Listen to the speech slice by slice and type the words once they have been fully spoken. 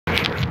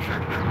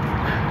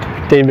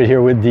David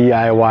here with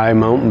DIY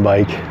Mountain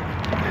Bike.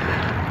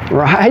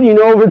 Riding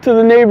over to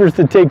the neighbors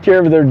to take care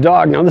of their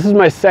dog. Now this is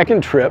my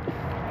second trip,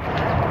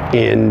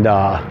 and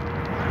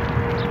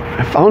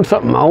I found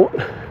something out.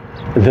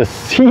 The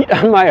seat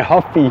on my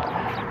Huffy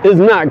is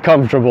not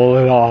comfortable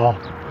at all.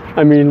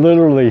 I mean,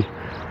 literally,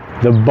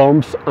 the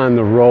bumps on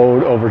the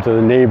road over to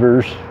the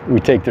neighbors. We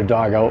take their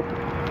dog out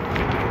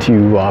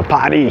to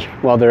potty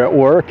while they're at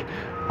work.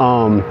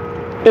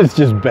 It's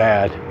just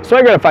bad. So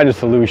I gotta find a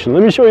solution.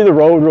 Let me show you the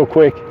road real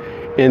quick,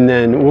 and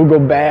then we'll go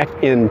back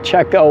and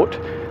check out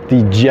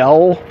the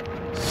gel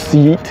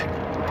seat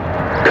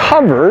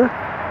cover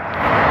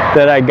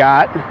that I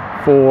got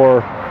for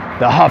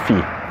the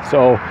Huffy.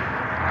 So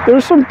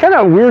there's some kind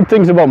of weird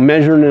things about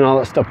measuring and all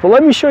that stuff, but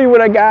let me show you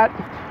what I got,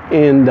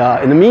 and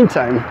in the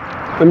meantime,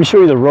 let me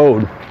show you the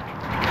road.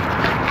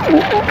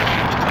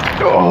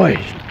 Oh,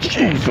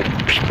 jeez,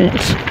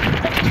 Pete.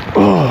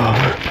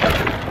 Oh.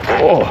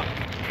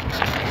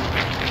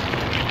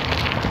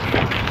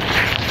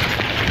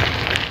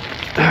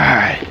 All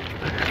right,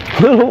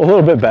 a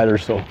little bit better.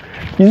 So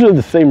these are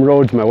the same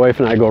roads my wife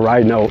and I go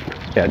riding out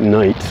at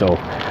night. So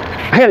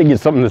I got to get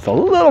something that's a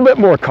little bit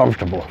more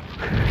comfortable.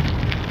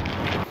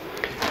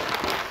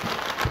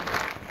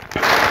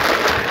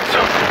 So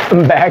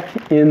I'm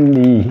back in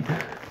the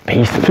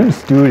basement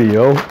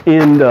studio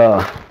and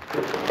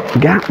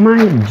got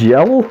my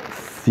gel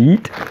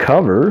seat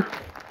cover.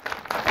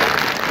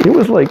 It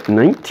was like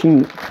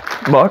 19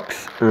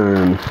 bucks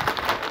on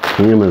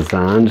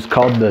Amazon. It's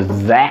called the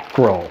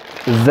Zacro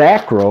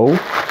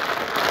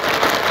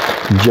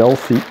gel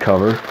seat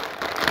cover.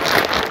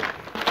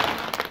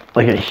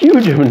 Like a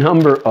huge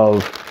number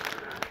of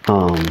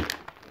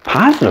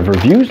positive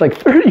reviews, like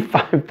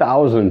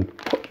 35,000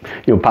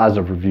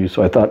 positive reviews.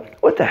 So I thought,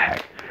 what the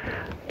heck?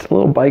 It's a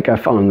little bike I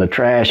found in the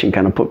trash and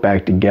kind of put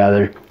back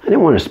together. I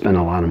didn't want to spend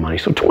a lot of money,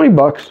 so 20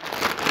 bucks.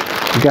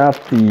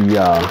 Got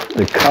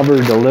the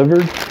cover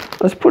delivered.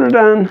 Let's put it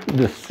on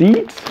the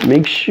seats,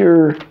 make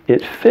sure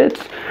it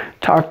fits,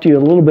 talk to you a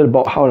little bit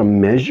about how to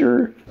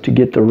measure to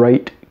get the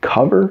right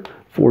cover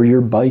for your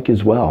bike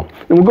as well.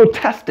 And we'll go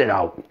test it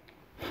out.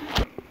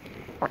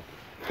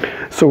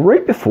 So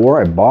right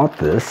before I bought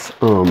this,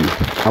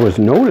 I was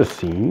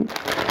noticing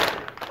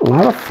a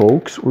lot of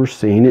folks were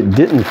saying it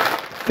didn't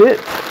fit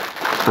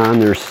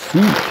on their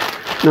seat.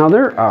 Now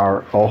there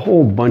are a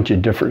whole bunch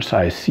of different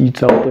size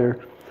seats out there.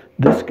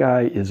 This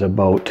guy is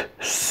about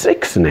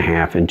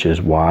 6.5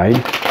 inches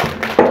wide.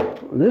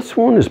 This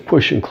one is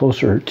pushing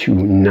closer to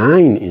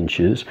 9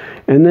 inches.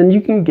 And then you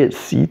can get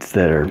seats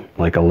that are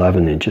like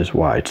 11 inches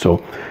wide.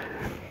 So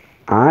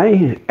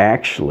I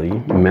actually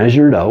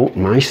measured out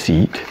my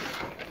seat,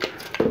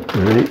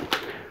 right?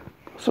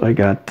 So I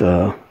got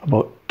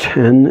about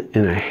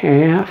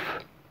 10.5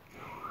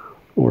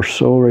 or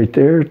so right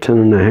there,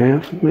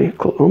 10.5, maybe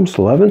almost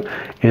 11.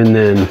 And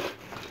then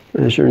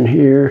measuring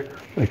here,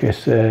 like I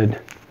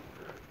said,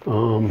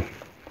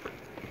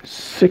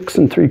 6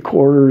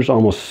 3/4,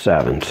 almost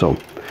 7. So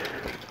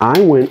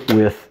I went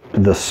with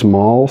the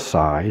small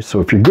size. So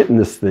if you're getting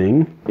this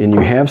thing and you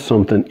have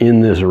something in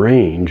this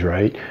range,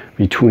 right,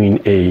 between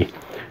a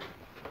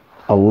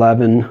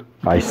 11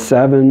 by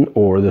 7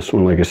 or this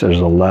one, like I said, is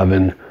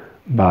 11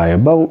 by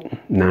about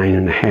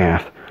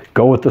 9.5,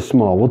 go with the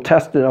small. We'll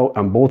test it out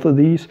on both of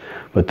these,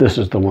 but this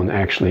is the one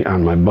actually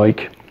on my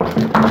bike.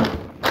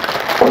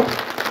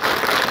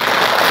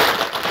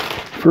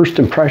 First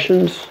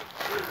impressions,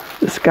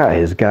 this guy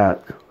has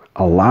got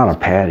a lot of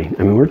padding.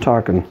 I mean, we're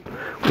talking,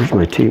 where's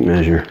my tape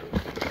measure?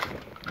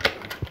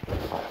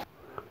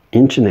 1.5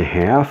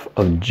 inches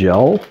of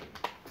gel.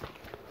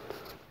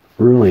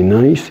 Really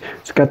nice.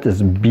 It's got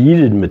this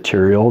beaded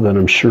material that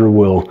I'm sure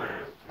will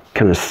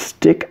kind of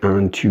stick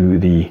onto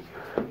the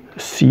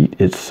seat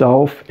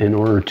itself in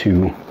order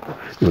to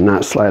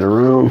not slide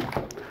around.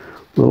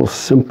 Little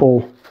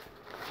simple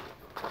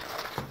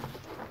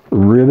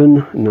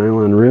ribbon,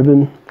 nylon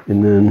ribbon.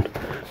 And then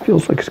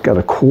feels like it's got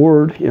a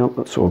cord.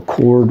 Yep, so a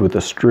cord with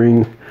a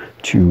string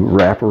to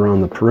wrap around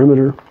the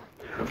perimeter.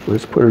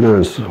 Let's put it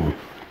on. So,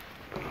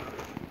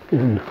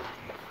 and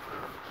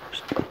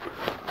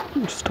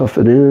stuff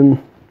it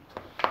in.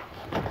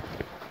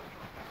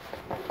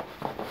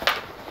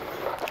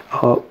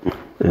 Up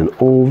and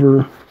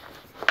over.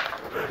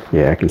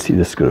 Yeah, I can see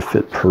this is going to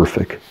fit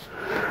perfect.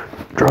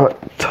 Draw it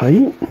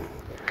tight.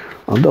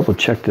 I'll double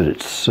check that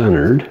it's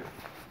centered.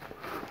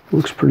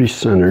 Looks pretty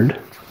centered.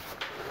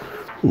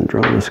 And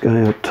draw this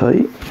guy up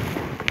tight.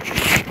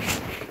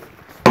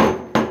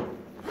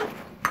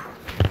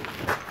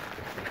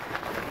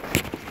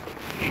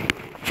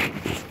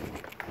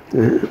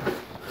 All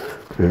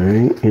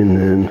right, and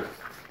then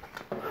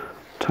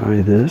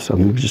tie this.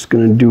 I'm just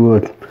going to do a,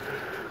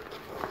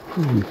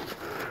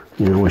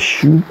 a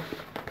shoelace.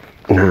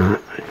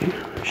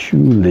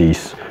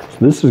 So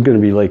this is going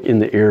to be like in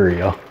the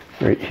area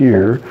right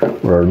here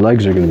where our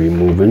legs are going to be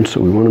moving.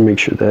 So we want to make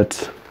sure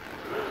that's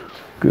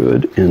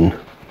good and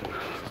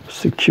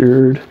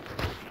secured.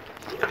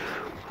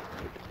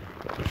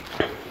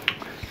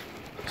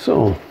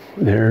 So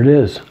there it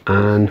is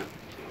on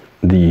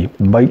the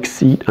bike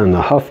seat on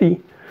the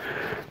Huffy.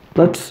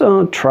 Let's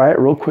try it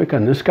real quick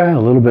on this guy, a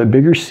little bit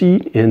bigger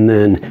seat, and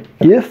then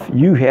if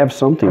you have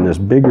something that's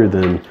bigger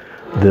than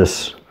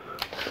this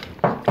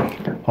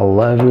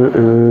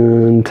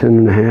 11, 10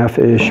 and a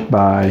half-ish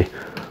by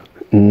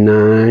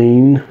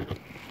 9,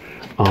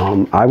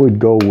 I would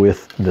go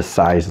with the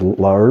size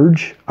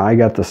large. I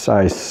got the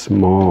size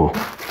small.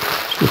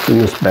 So what's in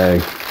this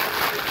bag?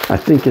 I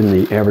think in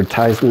the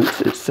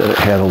advertisements it said it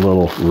had a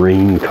little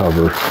rain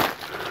cover.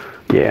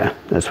 Yeah,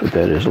 that's what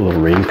that is, a little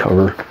rain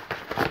cover.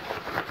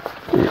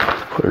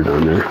 Yeah, put it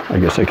on there. I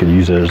guess I could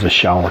use it as a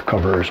shower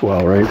cover as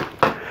well, right?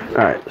 All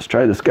right, let's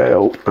try this guy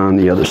out on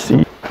the other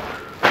seat.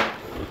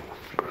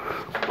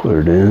 Put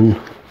it in,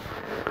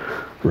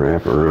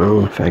 wrap it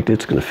around. In fact,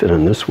 it's gonna fit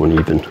on this one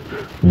even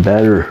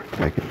better.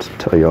 I can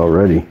tell you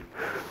already.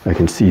 I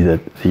can see that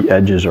the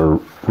edges are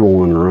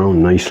rolling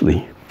around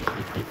nicely.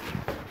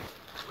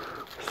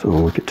 So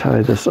we could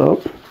tie this up,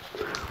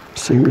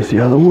 same as the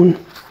other one.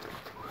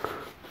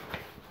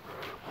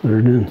 Put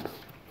it in.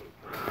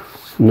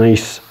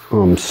 Nice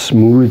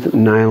smooth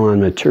nylon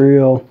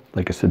material.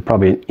 Like I said,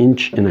 probably 1.5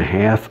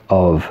 inches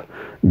of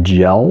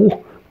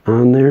gel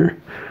on there.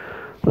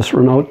 Let's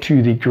run out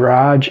to the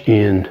garage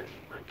and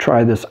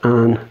try this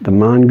on the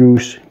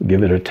Mongoose,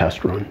 give it a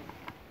test run.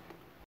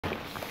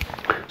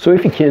 So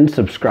if you can,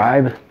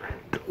 subscribe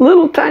to the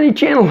little tiny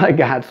channel I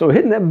got. So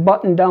hitting that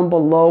button down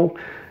below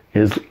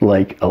is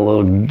like a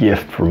little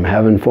gift from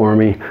heaven for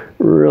me.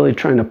 Really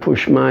trying to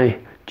push my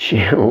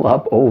channel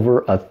up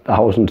over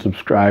 1,000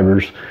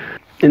 subscribers.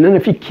 And then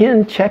if you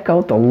can, check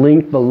out the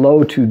link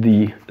below to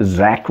the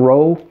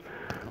Zacro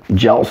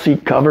gel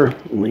seat cover,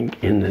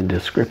 link in the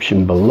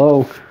description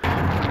below.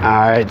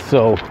 All right,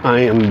 so I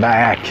am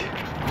back,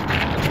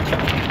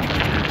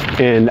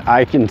 and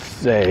I can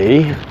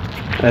say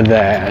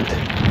that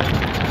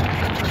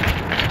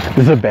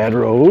this is a bad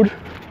road,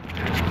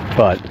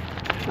 but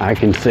I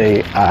can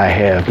say I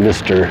have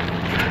Mr.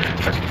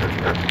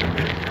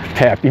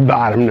 Happy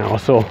Bottom now.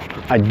 So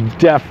I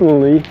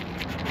definitely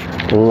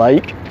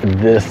like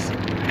this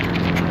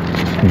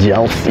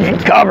gel seat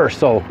cover.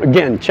 So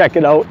again, check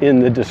it out in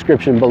the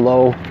description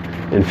below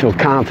and feel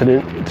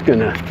confident it's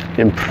gonna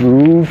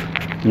improve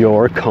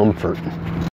your comfort.